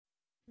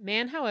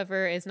Man,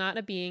 however, is not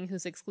a being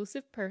whose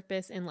exclusive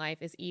purpose in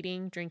life is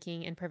eating,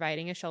 drinking, and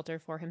providing a shelter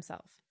for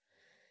himself.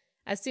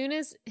 As soon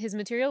as his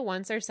material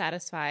wants are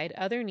satisfied,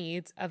 other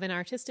needs of an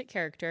artistic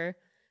character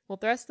will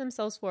thrust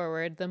themselves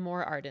forward the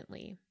more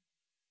ardently.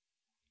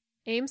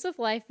 Aims of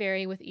life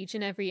vary with each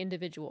and every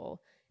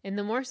individual, and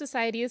the more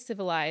society is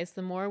civilized,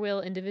 the more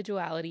will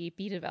individuality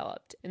be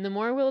developed, and the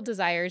more will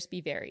desires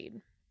be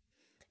varied.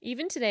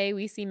 Even today,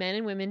 we see men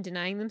and women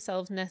denying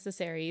themselves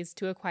necessaries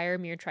to acquire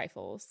mere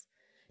trifles,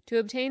 to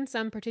obtain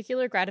some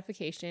particular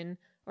gratification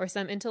or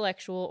some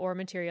intellectual or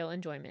material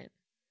enjoyment.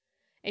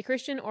 A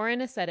Christian or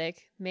an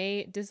ascetic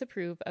may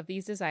disapprove of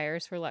these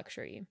desires for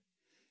luxury,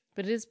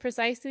 but it is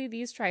precisely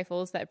these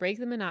trifles that break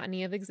the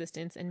monotony of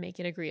existence and make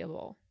it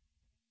agreeable.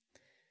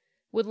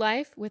 Would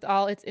life, with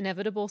all its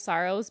inevitable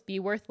sorrows, be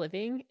worth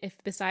living if,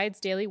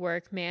 besides daily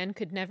work, man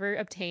could never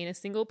obtain a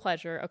single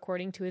pleasure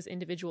according to his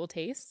individual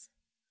tastes?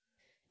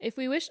 If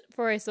we wish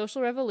for a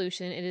social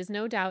revolution, it is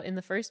no doubt in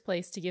the first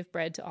place to give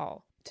bread to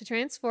all. To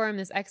transform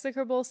this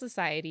execrable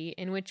society,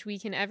 in which we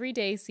can every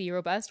day see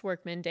robust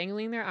workmen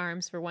dangling their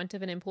arms for want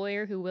of an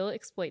employer who will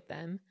exploit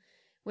them,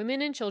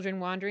 women and children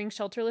wandering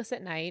shelterless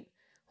at night,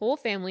 whole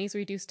families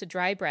reduced to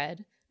dry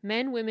bread,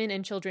 men, women,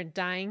 and children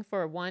dying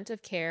for want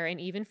of care and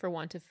even for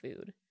want of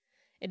food.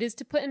 It is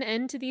to put an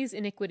end to these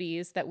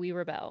iniquities that we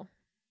rebel.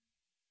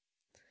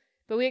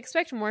 But we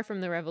expect more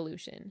from the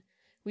revolution.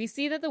 We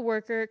see that the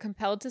worker,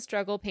 compelled to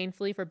struggle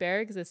painfully for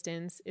bare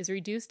existence, is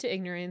reduced to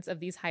ignorance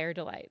of these higher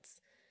delights,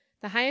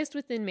 the highest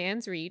within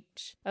man's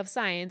reach, of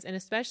science, and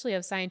especially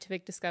of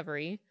scientific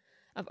discovery,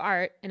 of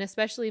art, and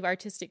especially of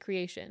artistic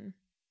creation.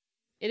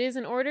 It is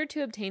in order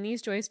to obtain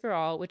these joys for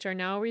all, which are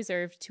now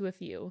reserved to a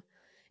few,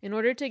 in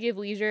order to give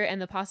leisure and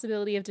the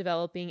possibility of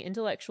developing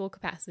intellectual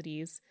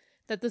capacities,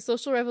 that the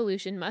social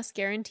revolution must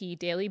guarantee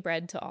daily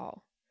bread to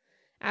all.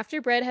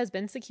 After bread has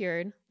been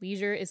secured,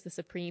 leisure is the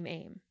supreme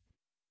aim.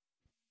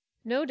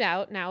 No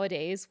doubt,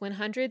 nowadays, when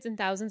hundreds and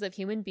thousands of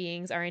human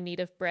beings are in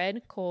need of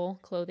bread, coal,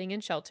 clothing,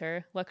 and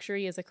shelter,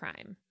 luxury is a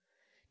crime.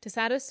 To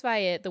satisfy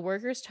it, the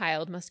worker's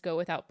child must go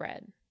without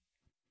bread.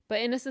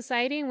 But in a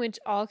society in which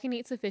all can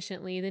eat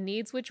sufficiently, the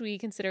needs which we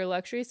consider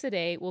luxuries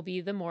today will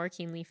be the more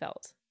keenly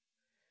felt.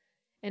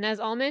 And as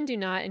all men do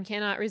not and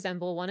cannot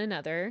resemble one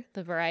another,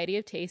 the variety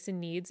of tastes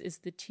and needs is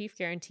the chief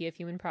guarantee of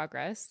human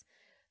progress.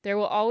 There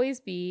will always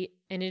be,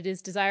 and it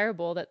is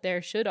desirable that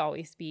there should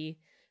always be,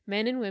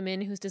 men and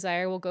women whose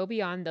desire will go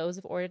beyond those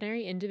of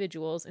ordinary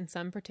individuals in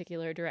some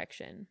particular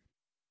direction.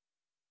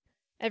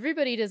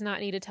 Everybody does not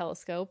need a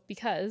telescope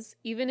because,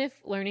 even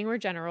if learning were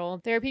general,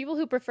 there are people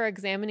who prefer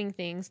examining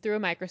things through a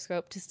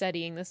microscope to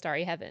studying the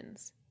starry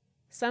heavens.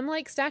 Some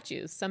like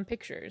statues, some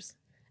pictures.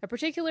 A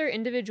particular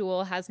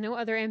individual has no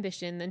other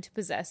ambition than to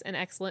possess an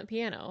excellent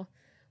piano,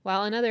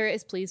 while another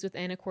is pleased with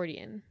an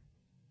accordion.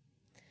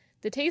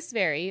 The tastes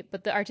vary,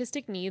 but the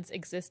artistic needs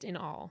exist in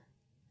all.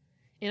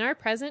 In our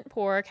present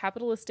poor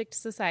capitalistic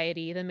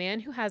society, the man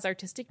who has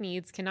artistic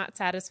needs cannot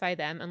satisfy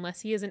them unless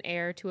he is an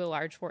heir to a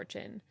large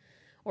fortune,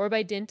 or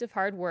by dint of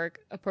hard work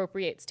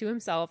appropriates to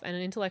himself an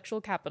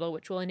intellectual capital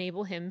which will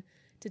enable him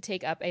to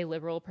take up a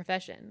liberal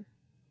profession.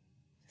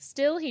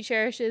 Still, he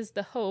cherishes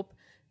the hope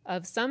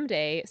of some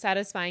day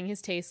satisfying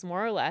his tastes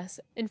more or less,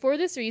 and for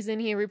this reason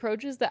he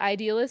reproaches the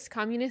idealist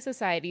communist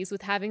societies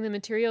with having the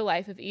material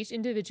life of each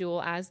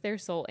individual as their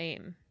sole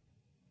aim.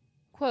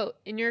 Quote,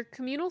 "In your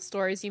communal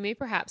stores you may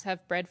perhaps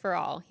have bread for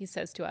all," he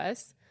says to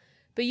us,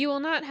 "but you will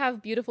not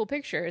have beautiful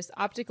pictures,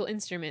 optical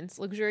instruments,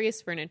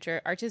 luxurious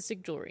furniture,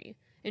 artistic jewelry,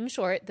 in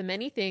short, the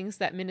many things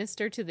that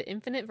minister to the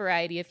infinite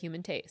variety of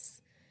human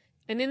tastes.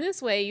 And in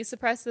this way you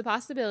suppress the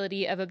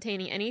possibility of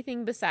obtaining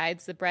anything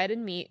besides the bread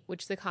and meat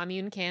which the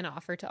commune can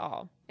offer to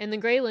all, and the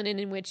gray linen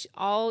in which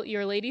all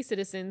your lady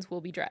citizens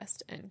will be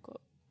dressed." End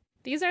quote.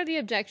 These are the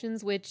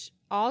objections which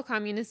all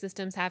communist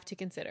systems have to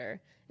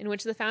consider, and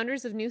which the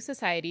founders of new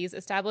societies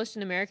established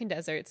in American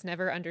deserts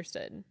never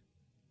understood.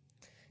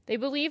 They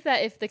believed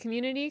that if the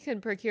community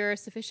could procure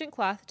sufficient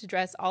cloth to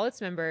dress all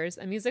its members,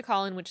 a music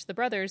hall in which the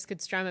brothers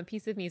could strum a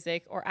piece of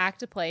music or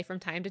act a play from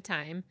time to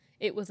time,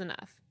 it was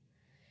enough.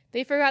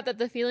 They forgot that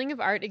the feeling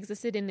of art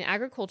existed in the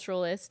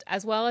agriculturalist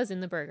as well as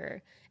in the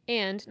burgher,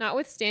 and,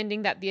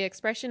 notwithstanding that the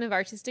expression of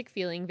artistic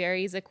feeling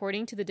varies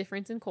according to the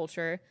difference in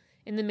culture,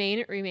 in the main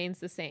it remains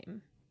the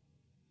same.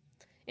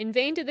 In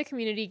vain did the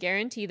community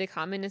guarantee the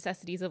common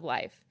necessities of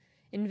life.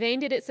 In vain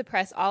did it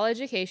suppress all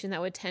education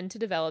that would tend to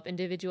develop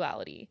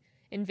individuality.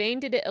 In vain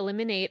did it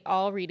eliminate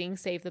all reading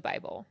save the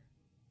Bible.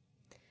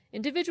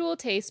 Individual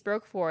tastes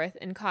broke forth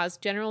and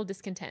caused general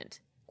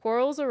discontent.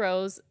 Quarrels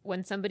arose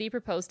when somebody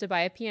proposed to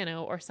buy a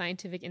piano or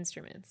scientific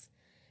instruments,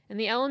 and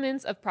the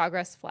elements of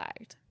progress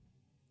flagged.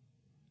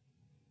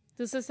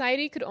 The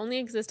society could only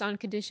exist on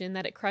condition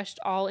that it crushed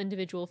all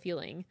individual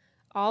feeling,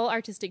 all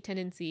artistic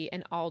tendency,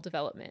 and all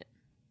development.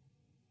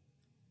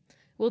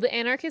 Will the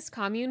anarchist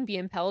commune be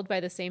impelled by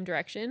the same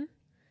direction?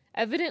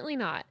 Evidently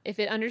not, if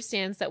it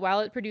understands that while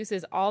it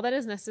produces all that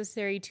is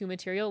necessary to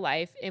material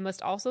life, it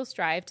must also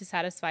strive to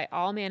satisfy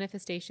all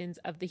manifestations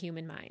of the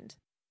human mind.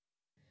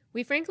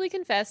 We frankly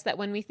confess that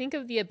when we think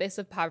of the abyss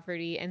of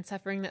poverty and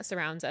suffering that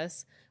surrounds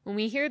us, when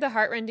we hear the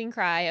heartrending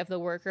cry of the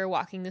worker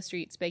walking the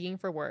streets begging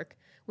for work,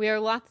 we are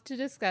loth to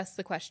discuss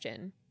the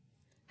question: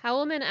 how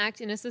will men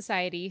act in a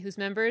society whose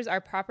members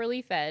are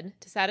properly fed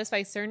to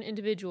satisfy certain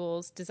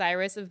individuals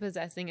desirous of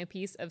possessing a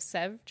piece of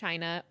Sèvres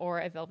china or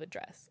a velvet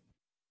dress?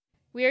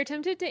 We are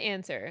tempted to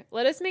answer,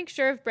 let us make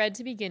sure of bread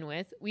to begin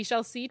with, we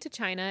shall see to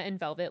china and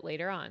velvet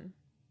later on.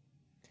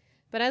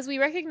 But as we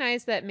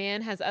recognize that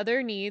man has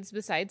other needs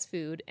besides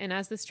food, and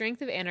as the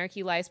strength of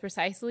anarchy lies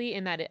precisely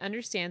in that it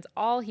understands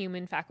all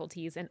human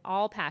faculties and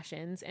all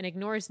passions and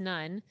ignores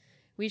none,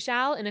 we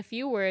shall, in a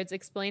few words,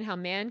 explain how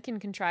man can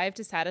contrive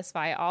to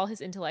satisfy all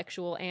his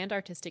intellectual and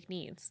artistic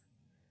needs.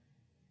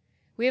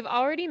 We have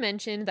already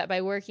mentioned that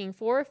by working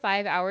 4 or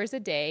 5 hours a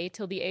day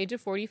till the age of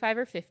 45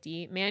 or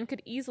 50, man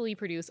could easily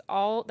produce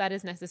all that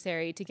is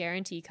necessary to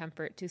guarantee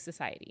comfort to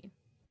society.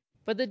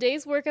 But the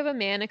day's work of a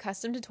man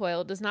accustomed to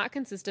toil does not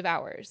consist of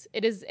hours.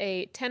 It is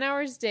a 10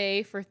 hours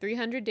day for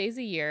 300 days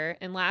a year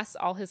and lasts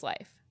all his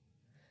life.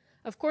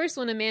 Of course,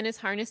 when a man is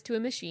harnessed to a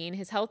machine,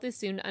 his health is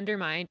soon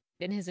undermined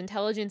and his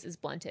intelligence is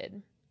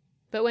blunted.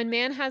 But when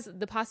man has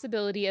the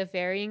possibility of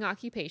varying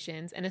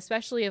occupations, and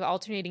especially of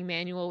alternating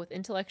manual with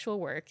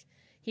intellectual work,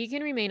 he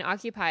can remain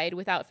occupied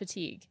without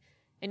fatigue,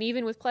 and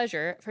even with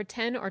pleasure, for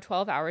 10 or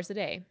 12 hours a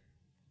day.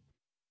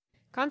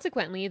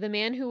 Consequently, the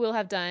man who will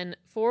have done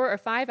 4 or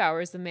 5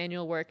 hours of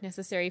manual work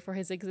necessary for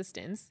his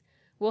existence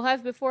will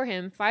have before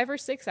him 5 or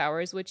 6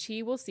 hours which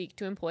he will seek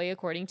to employ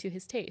according to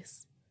his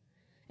tastes.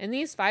 And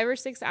these 5 or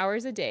 6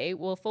 hours a day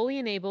will fully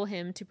enable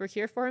him to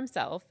procure for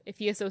himself, if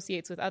he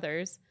associates with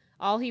others,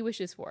 all he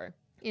wishes for,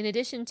 in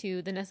addition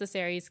to the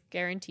necessaries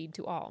guaranteed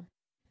to all.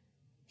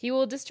 He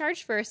will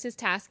discharge first his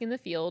task in the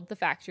field, the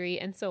factory,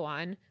 and so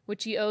on,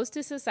 which he owes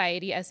to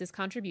society as his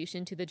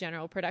contribution to the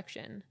general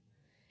production.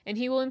 And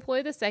he will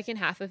employ the second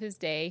half of his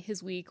day,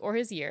 his week, or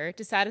his year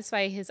to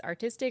satisfy his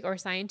artistic or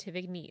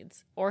scientific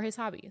needs, or his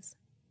hobbies.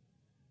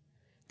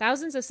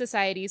 Thousands of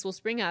societies will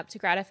spring up to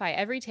gratify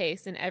every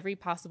taste and every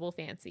possible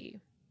fancy.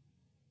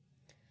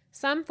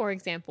 Some, for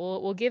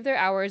example, will give their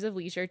hours of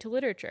leisure to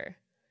literature.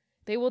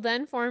 They will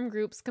then form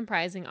groups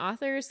comprising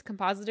authors,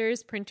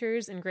 compositors,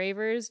 printers,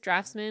 engravers,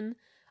 draftsmen,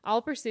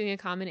 all pursuing a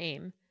common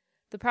aim,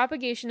 the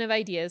propagation of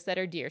ideas that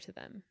are dear to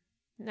them.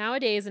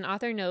 Nowadays, an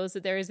author knows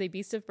that there is a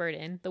beast of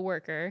burden, the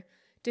worker,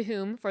 to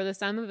whom, for the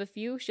sum of a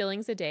few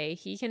shillings a day,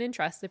 he can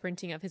entrust the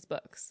printing of his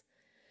books.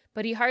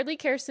 But he hardly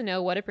cares to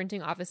know what a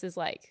printing office is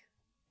like.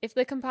 If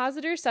the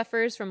compositor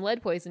suffers from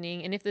lead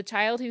poisoning, and if the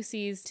child who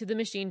sees to the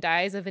machine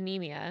dies of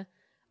anemia,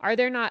 are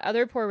there not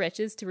other poor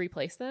wretches to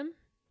replace them?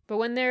 But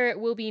when there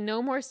will be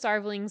no more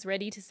starvelings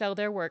ready to sell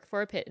their work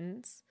for a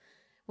pittance,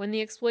 when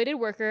the exploited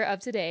worker of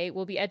today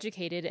will be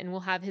educated and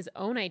will have his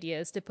own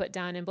ideas to put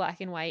down in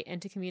black and white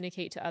and to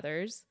communicate to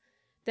others,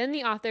 then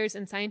the authors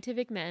and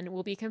scientific men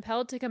will be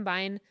compelled to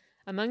combine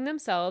among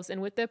themselves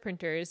and with the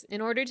printers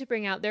in order to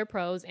bring out their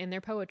prose and their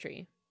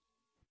poetry.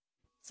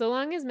 So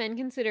long as men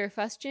consider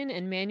fustian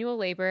and manual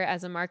labor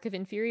as a mark of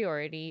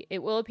inferiority,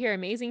 it will appear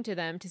amazing to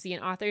them to see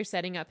an author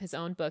setting up his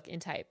own book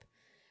in type.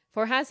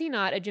 For has he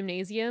not a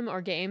gymnasium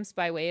or games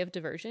by way of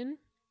diversion?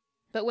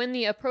 But when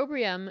the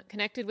opprobrium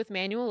connected with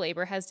manual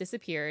labor has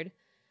disappeared,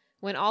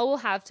 when all will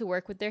have to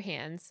work with their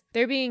hands,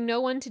 there being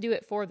no one to do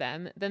it for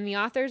them, then the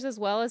authors as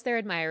well as their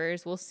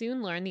admirers will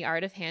soon learn the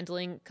art of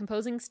handling,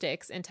 composing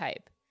sticks, and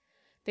type.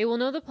 They will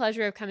know the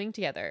pleasure of coming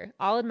together,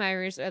 all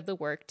admirers of the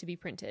work to be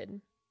printed,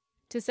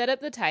 to set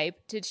up the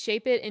type, to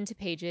shape it into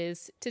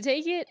pages, to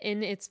take it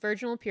in its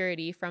virginal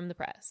purity from the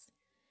press.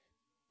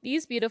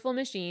 These beautiful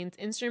machines,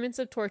 instruments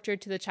of torture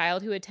to the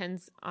child who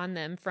attends on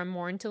them from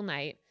morn till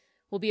night,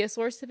 will be a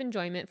source of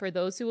enjoyment for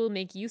those who will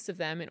make use of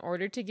them in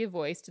order to give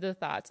voice to the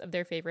thoughts of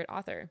their favorite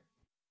author.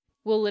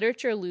 Will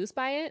literature lose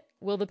by it?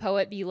 Will the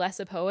poet be less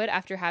a poet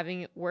after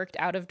having worked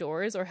out of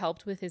doors or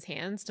helped with his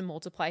hands to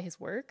multiply his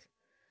work?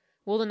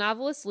 Will the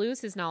novelist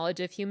lose his knowledge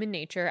of human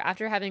nature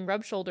after having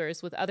rubbed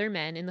shoulders with other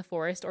men in the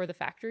forest or the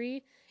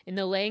factory, in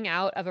the laying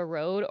out of a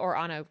road or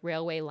on a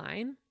railway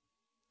line?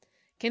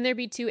 Can there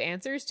be two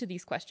answers to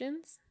these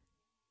questions?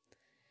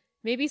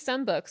 Maybe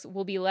some books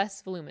will be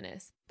less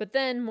voluminous, but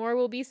then more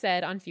will be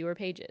said on fewer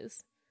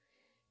pages.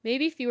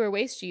 Maybe fewer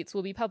waste sheets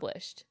will be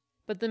published,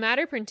 but the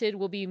matter printed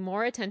will be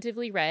more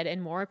attentively read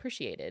and more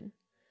appreciated.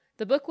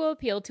 The book will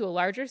appeal to a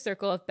larger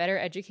circle of better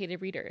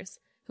educated readers,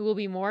 who will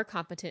be more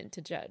competent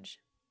to judge.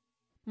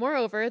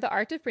 Moreover, the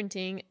art of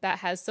printing that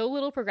has so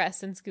little progressed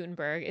since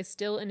Gutenberg is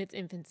still in its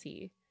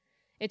infancy.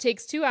 It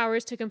takes 2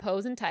 hours to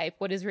compose and type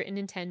what is written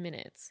in 10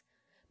 minutes.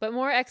 But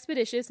more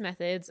expeditious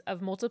methods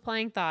of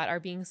multiplying thought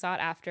are being sought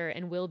after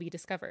and will be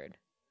discovered.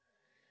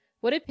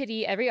 What a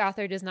pity every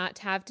author does not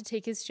have to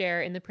take his share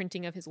in the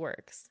printing of his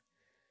works.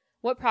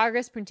 What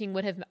progress printing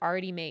would have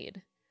already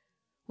made.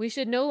 We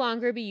should no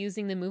longer be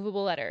using the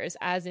movable letters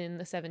as in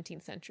the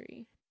 17th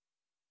century.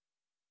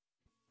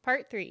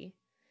 Part 3.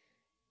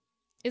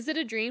 Is it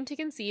a dream to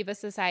conceive a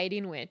society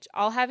in which,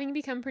 all having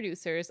become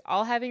producers,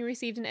 all having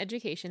received an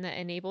education that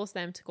enables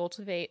them to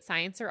cultivate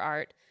science or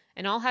art,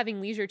 and all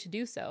having leisure to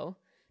do so,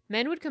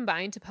 Men would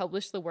combine to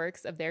publish the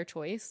works of their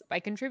choice by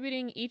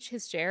contributing each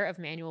his share of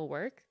manual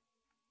work.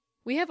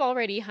 We have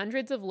already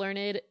hundreds of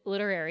learned,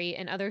 literary,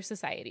 and other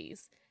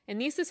societies,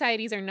 and these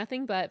societies are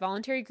nothing but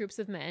voluntary groups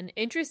of men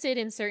interested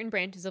in certain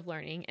branches of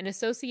learning and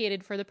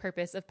associated for the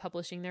purpose of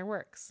publishing their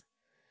works.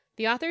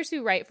 The authors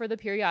who write for the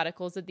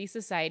periodicals of these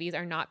societies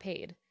are not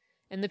paid,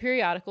 and the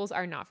periodicals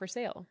are not for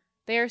sale.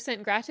 They are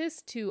sent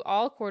gratis to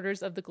all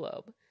quarters of the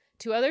globe,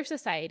 to other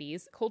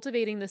societies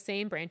cultivating the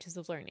same branches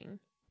of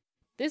learning.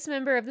 This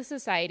member of the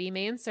society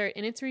may insert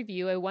in its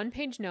review a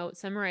one-page note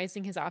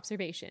summarizing his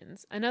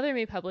observations. Another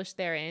may publish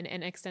therein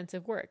an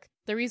extensive work,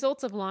 the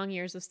results of long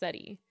years of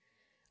study,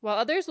 while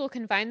others will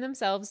confine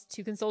themselves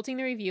to consulting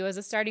the review as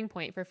a starting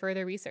point for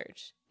further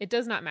research. It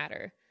does not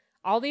matter.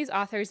 All these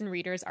authors and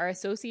readers are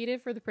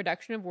associated for the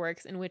production of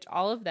works in which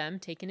all of them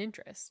take an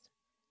interest.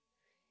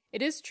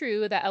 It is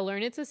true that a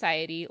learned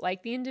society,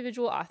 like the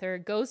individual author,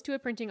 goes to a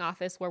printing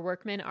office where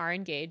workmen are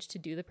engaged to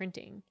do the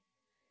printing.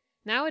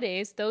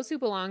 Nowadays, those who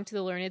belong to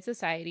the learned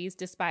societies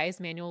despise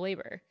manual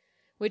labor,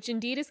 which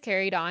indeed is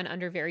carried on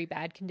under very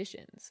bad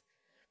conditions.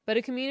 But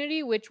a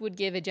community which would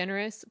give a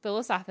generous,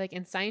 philosophic,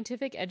 and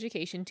scientific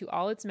education to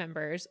all its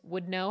members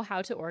would know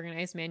how to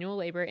organize manual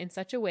labor in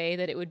such a way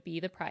that it would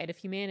be the pride of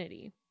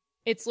humanity.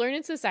 Its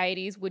learned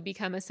societies would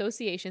become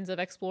associations of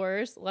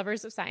explorers,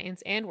 lovers of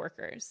science, and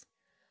workers,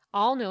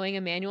 all knowing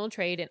a manual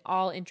trade and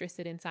all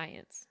interested in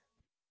science.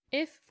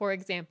 If, for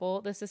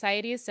example, the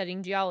society is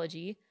studying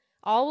geology,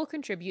 all will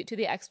contribute to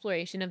the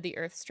exploration of the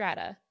Earth's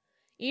strata.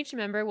 Each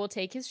member will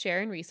take his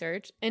share in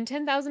research, and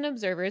 10,000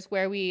 observers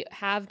where we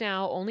have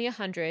now only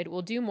 100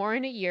 will do more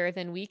in a year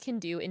than we can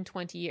do in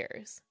 20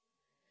 years.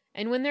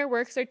 And when their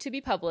works are to be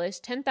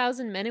published,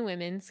 10,000 men and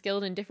women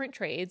skilled in different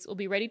trades will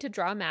be ready to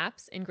draw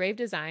maps, engrave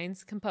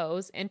designs,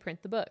 compose, and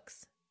print the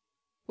books.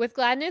 With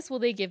gladness will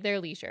they give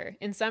their leisure,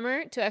 in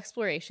summer to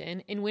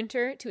exploration, in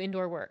winter to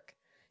indoor work.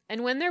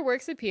 And when their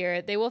works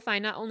appear, they will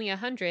find not only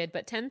 100,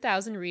 but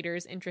 10,000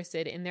 readers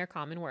interested in their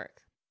common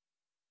work.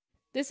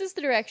 This is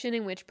the direction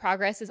in which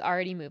progress is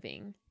already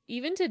moving.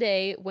 Even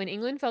today, when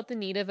England felt the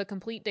need of a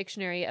complete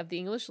dictionary of the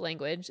English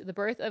language, the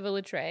birth of a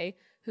lettré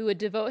who would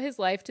devote his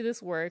life to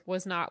this work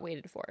was not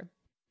waited for.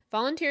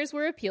 Volunteers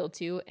were appealed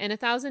to, and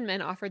 1,000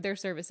 men offered their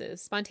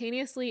services,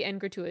 spontaneously and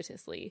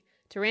gratuitously,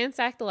 to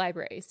ransack the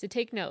libraries, to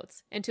take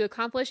notes, and to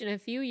accomplish in a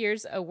few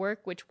years a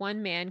work which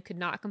one man could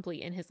not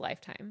complete in his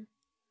lifetime.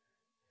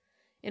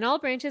 In all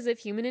branches of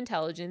human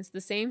intelligence, the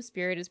same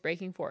spirit is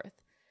breaking forth,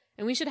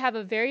 and we should have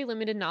a very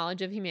limited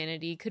knowledge of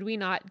humanity could we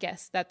not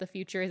guess that the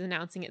future is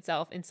announcing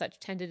itself in such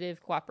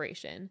tentative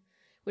cooperation,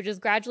 which is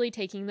gradually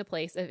taking the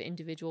place of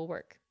individual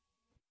work.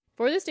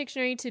 For this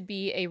dictionary to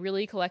be a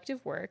really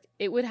collective work,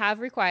 it would have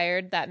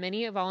required that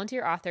many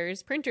volunteer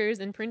authors, printers,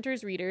 and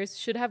printers' readers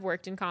should have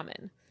worked in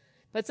common.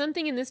 But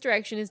something in this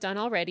direction is done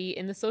already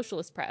in the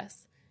socialist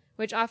press,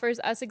 which offers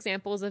us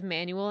examples of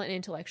manual and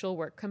intellectual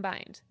work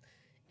combined.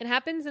 It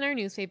happens in our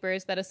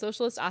newspapers that a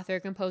socialist author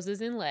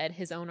composes in lead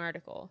his own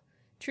article.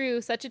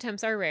 True, such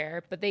attempts are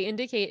rare, but they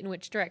indicate in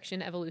which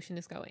direction evolution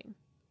is going.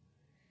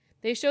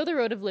 They show the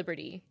road of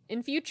liberty.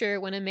 In future,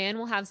 when a man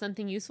will have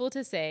something useful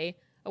to say,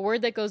 a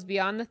word that goes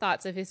beyond the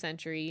thoughts of his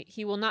century,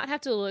 he will not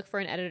have to look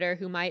for an editor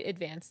who might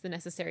advance the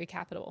necessary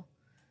capital.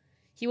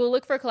 He will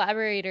look for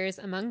collaborators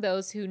among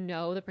those who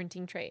know the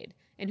printing trade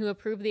and who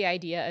approve the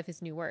idea of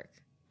his new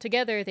work.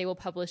 Together, they will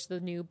publish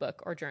the new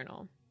book or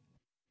journal.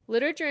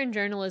 Literature and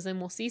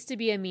journalism will cease to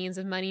be a means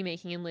of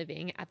money-making and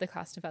living at the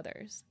cost of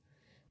others.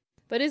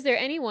 But is there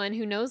anyone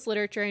who knows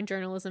literature and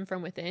journalism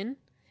from within,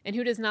 and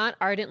who does not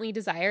ardently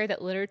desire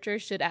that literature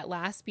should at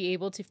last be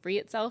able to free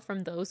itself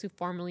from those who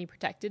formerly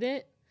protected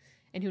it,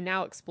 and who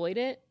now exploit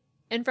it,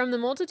 and from the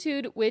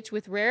multitude which,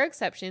 with rare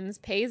exceptions,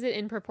 pays it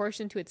in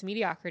proportion to its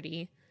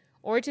mediocrity,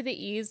 or to the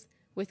ease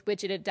with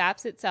which it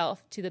adapts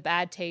itself to the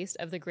bad taste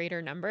of the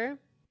greater number?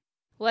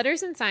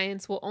 Letters and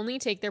science will only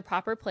take their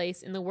proper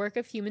place in the work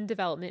of human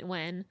development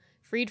when,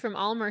 freed from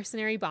all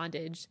mercenary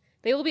bondage,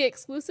 they will be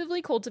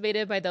exclusively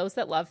cultivated by those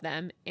that love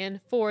them and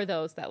for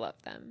those that love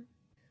them.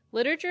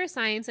 Literature,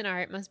 science, and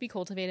art must be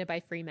cultivated by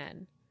free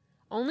men.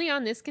 Only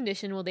on this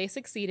condition will they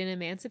succeed in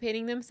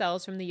emancipating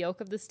themselves from the yoke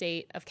of the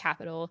state, of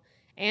capital,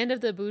 and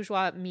of the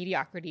bourgeois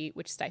mediocrity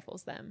which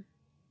stifles them.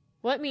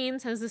 What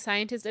means has the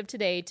scientist of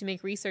today to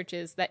make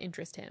researches that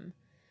interest him?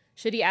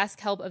 Should he ask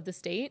help of the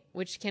state,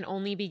 which can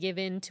only be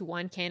given to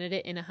one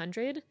candidate in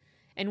 100,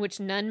 and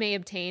which none may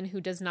obtain who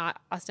does not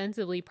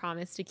ostensibly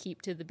promise to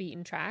keep to the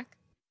beaten track?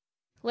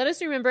 Let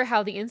us remember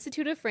how the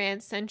Institute of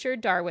France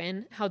censured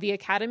Darwin, how the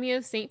Academy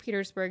of St.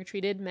 Petersburg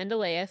treated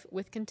Mendeleev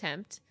with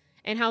contempt,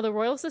 and how the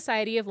Royal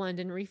Society of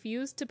London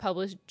refused to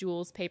publish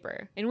Joule's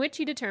paper, in which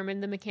he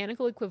determined the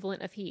mechanical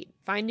equivalent of heat,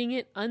 finding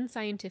it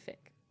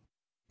unscientific.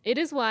 It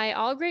is why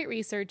all great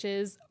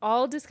researches,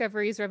 all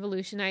discoveries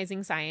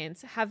revolutionizing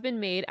science, have been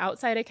made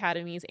outside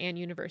academies and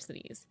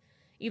universities,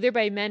 either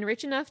by men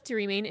rich enough to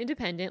remain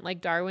independent like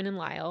Darwin and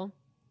Lyell,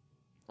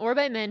 or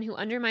by men who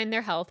undermine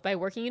their health by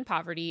working in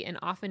poverty and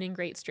often in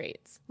great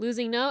straits,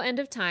 losing no end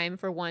of time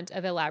for want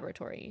of a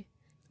laboratory.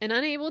 and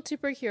unable to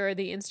procure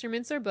the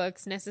instruments or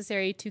books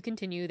necessary to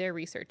continue their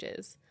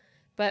researches,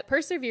 but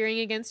persevering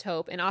against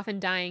hope and often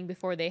dying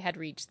before they had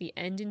reached the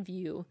end in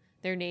view,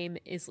 their name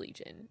is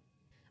Legion.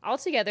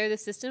 Altogether, the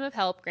system of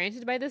help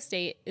granted by the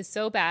state is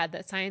so bad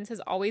that science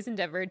has always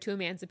endeavored to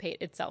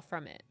emancipate itself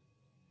from it.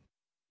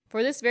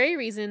 For this very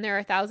reason, there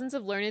are thousands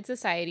of learned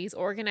societies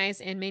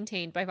organized and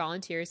maintained by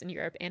volunteers in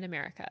Europe and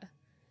America,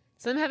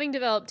 some having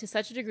developed to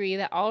such a degree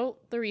that all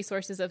the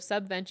resources of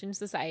subventioned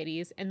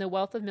societies and the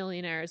wealth of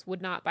millionaires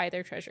would not buy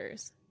their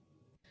treasures.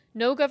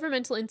 No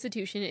governmental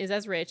institution is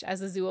as rich as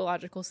the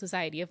Zoological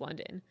Society of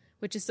London,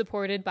 which is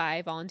supported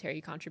by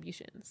voluntary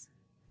contributions.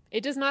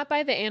 It does not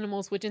buy the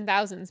animals which in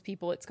thousands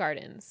people its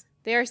gardens.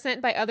 They are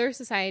sent by other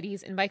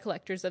societies and by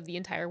collectors of the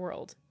entire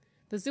world.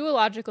 The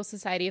Zoological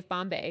Society of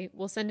Bombay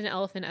will send an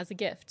elephant as a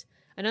gift.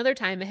 Another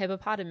time a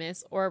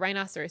hippopotamus or a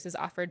rhinoceros is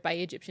offered by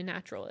Egyptian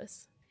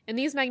naturalists. And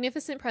these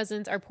magnificent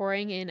presents are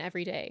pouring in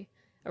every day,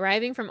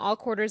 arriving from all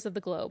quarters of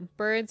the globe,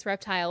 birds,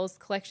 reptiles,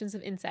 collections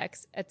of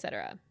insects,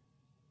 etc.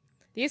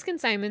 These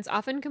consignments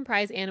often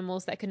comprise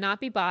animals that could not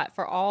be bought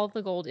for all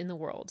the gold in the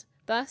world.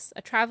 Thus,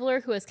 a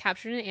traveler who has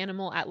captured an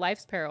animal at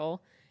life's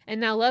peril and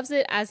now loves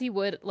it as he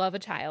would love a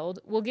child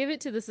will give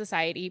it to the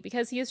society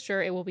because he is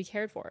sure it will be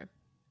cared for.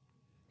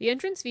 The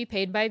entrance fee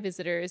paid by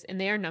visitors, and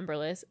they are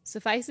numberless,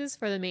 suffices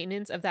for the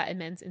maintenance of that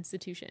immense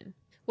institution.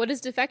 What is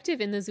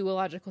defective in the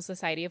Zoological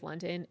Society of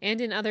London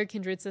and in other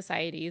kindred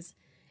societies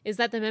is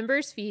that the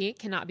member's fee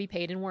cannot be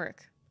paid in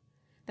work,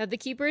 that the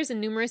keepers and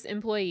numerous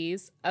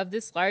employees of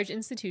this large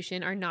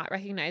institution are not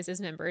recognized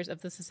as members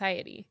of the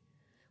society,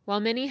 while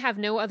many have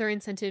no other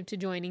incentive to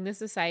joining the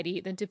society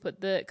than to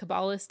put the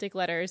cabalistic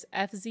letters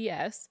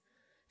FZS,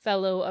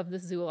 Fellow of the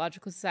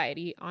Zoological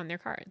Society, on their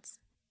cards.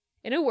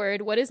 In a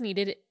word, what is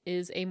needed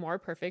is a more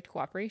perfect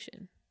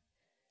cooperation.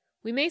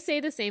 We may say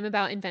the same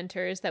about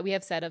inventors that we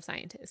have said of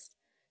scientists.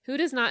 Who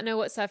does not know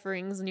what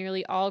sufferings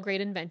nearly all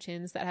great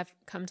inventions that have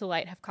come to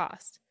light have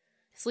cost?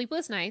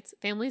 Sleepless nights,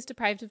 families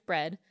deprived of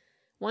bread,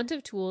 want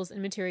of tools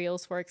and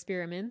materials for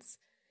experiments,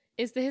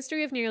 is the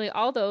history of nearly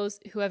all those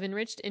who have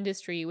enriched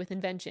industry with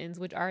inventions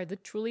which are the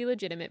truly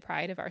legitimate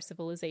pride of our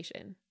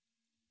civilization.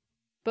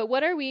 But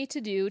what are we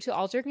to do to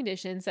alter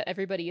conditions that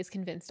everybody is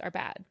convinced are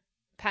bad?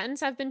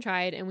 Patents have been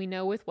tried, and we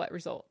know with what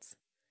results.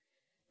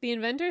 The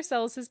inventor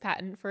sells his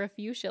patent for a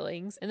few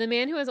shillings, and the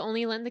man who has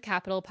only lent the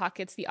capital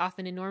pockets the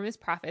often enormous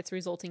profits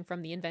resulting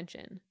from the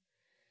invention.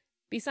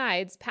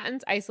 Besides,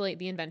 patents isolate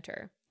the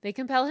inventor. They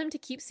compel him to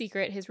keep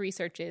secret his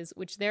researches,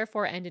 which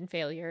therefore end in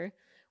failure,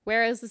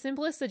 whereas the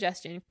simplest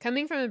suggestion,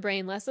 coming from a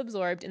brain less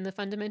absorbed in the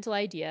fundamental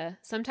idea,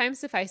 sometimes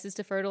suffices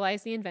to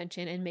fertilize the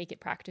invention and make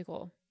it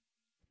practical.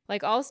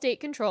 Like all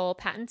state control,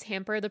 patents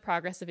hamper the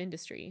progress of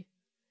industry.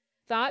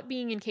 Thought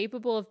being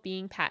incapable of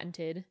being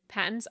patented,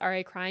 patents are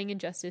a crying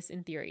injustice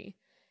in theory,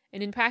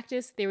 and in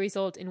practice they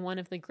result in one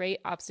of the great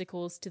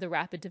obstacles to the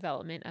rapid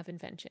development of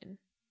invention.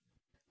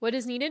 What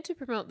is needed to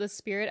promote the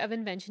spirit of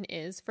invention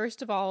is,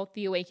 first of all,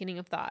 the awakening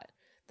of thought,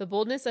 the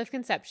boldness of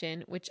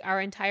conception, which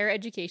our entire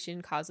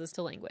education causes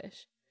to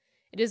languish.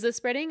 It is the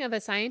spreading of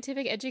a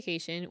scientific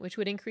education which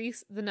would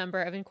increase the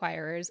number of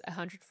inquirers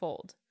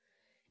 100-fold.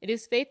 It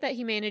is faith that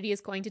humanity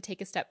is going to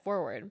take a step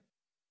forward.